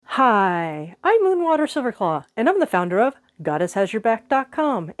Hi, I'm Moonwater Silverclaw, and I'm the founder of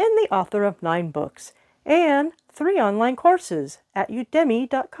GoddessHasYourBack.com and the author of 9 books and 3 online courses at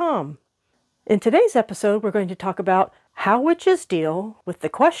Udemy.com. In today's episode, we're going to talk about how witches deal with the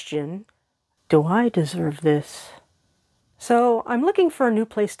question, do I deserve this? So I'm looking for a new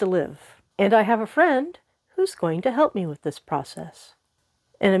place to live, and I have a friend who's going to help me with this process.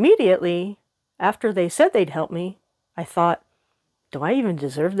 And immediately, after they said they'd help me, I thought, do I even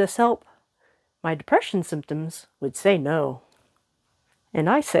deserve this help? My depression symptoms would say no. And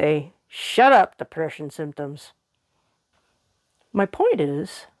I say, shut up, depression symptoms. My point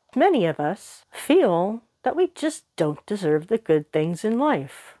is, many of us feel that we just don't deserve the good things in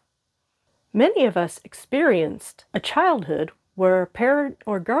life. Many of us experienced a childhood where a parent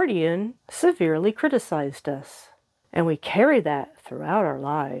or guardian severely criticized us, and we carry that throughout our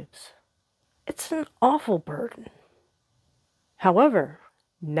lives. It's an awful burden. However,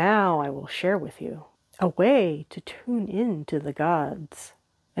 now I will share with you a way to tune into the gods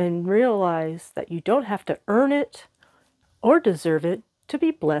and realize that you don't have to earn it or deserve it to be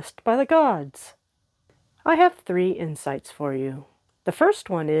blessed by the gods. I have 3 insights for you. The first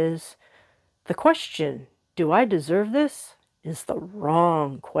one is, the question, do I deserve this, is the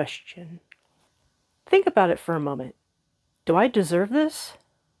wrong question. Think about it for a moment. Do I deserve this?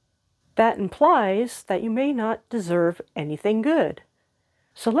 That implies that you may not deserve anything good.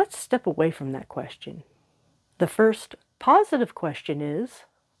 So let's step away from that question. The first positive question is,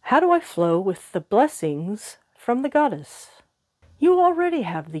 how do I flow with the blessings from the goddess? You already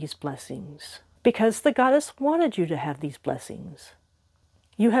have these blessings because the goddess wanted you to have these blessings.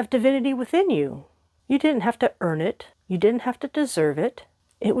 You have divinity within you. You didn't have to earn it. You didn't have to deserve it.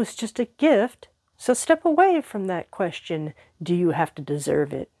 It was just a gift. So step away from that question, do you have to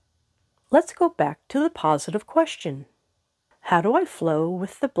deserve it? Let's go back to the positive question. How do I flow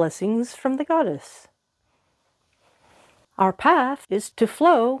with the blessings from the goddess? Our path is to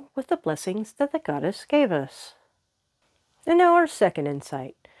flow with the blessings that the goddess gave us. And now our second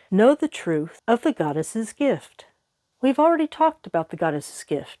insight. Know the truth of the goddess's gift. We've already talked about the goddess's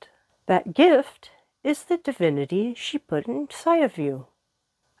gift. That gift is the divinity she put inside of you.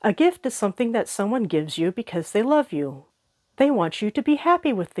 A gift is something that someone gives you because they love you. They want you to be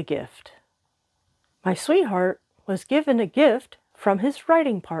happy with the gift. My sweetheart was given a gift from his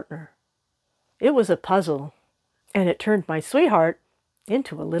writing partner. It was a puzzle, and it turned my sweetheart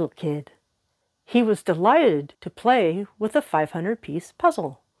into a little kid. He was delighted to play with a 500-piece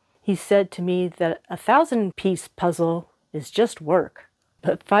puzzle. He said to me that a 1,000-piece puzzle is just work,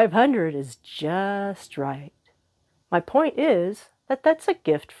 but 500 is just right. My point is that that's a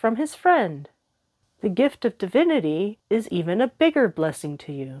gift from his friend. The gift of divinity is even a bigger blessing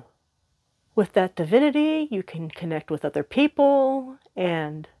to you. With that divinity, you can connect with other people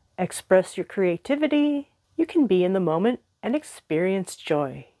and express your creativity. You can be in the moment and experience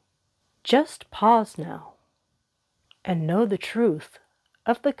joy. Just pause now and know the truth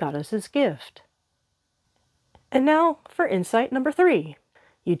of the goddess's gift. And now for insight number 3.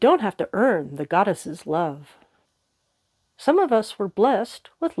 You don't have to earn the goddess's love. Some of us were blessed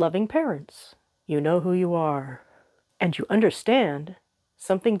with loving parents. You know who you are, and you understand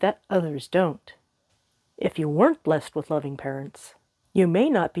something that others don't. If you weren't blessed with loving parents, you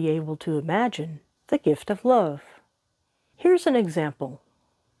may not be able to imagine the gift of love. Here's an example.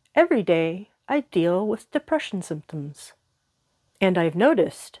 Every day I deal with depression symptoms, and I've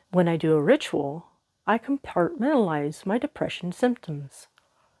noticed when I do a ritual, I compartmentalize my depression symptoms.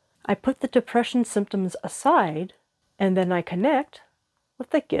 I put the depression symptoms aside, and then I connect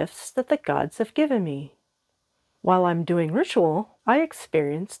with the gifts that the gods have given me. While I'm doing ritual, I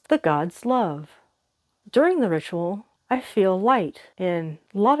experience the gods' love. During the ritual, I feel light and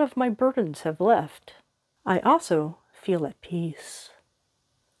a lot of my burdens have left. I also feel at peace.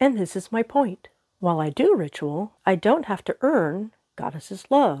 And this is my point. While I do ritual, I don't have to earn Goddess's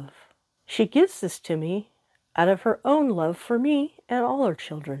love. She gives this to me out of her own love for me and all her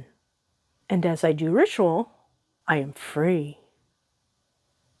children. And as I do ritual, I am free.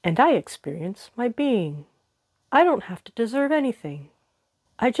 And I experience my being. I don't have to deserve anything.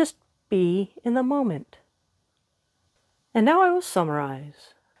 I just be in the moment. And now I will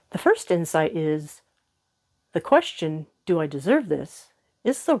summarize. The first insight is, the question, do I deserve this,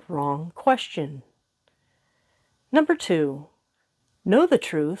 is the wrong question. Number 2, know the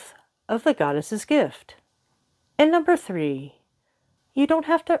truth of the goddess's gift. And number 3, you don't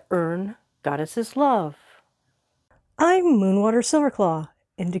have to earn goddess's love. I'm Moonwater Silverclaw,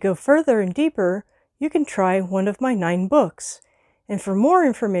 and to go further and deeper, you can try one of my 9 books. And for more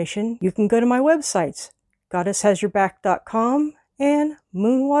information, you can go to my websites, GoddessHasYourBack.com and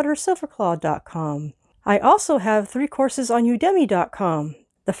moonwatersilverclaw.com. I also have 3 courses on udemy.com.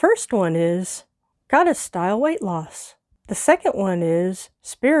 The first one is Goddess Style Weight Loss. The second one is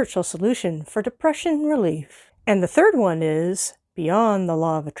Spiritual Solution for Depression Relief. And the third one is Beyond the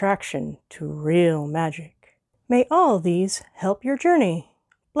Law of Attraction to Real Magic. May all these help your journey.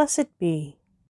 Blessed be.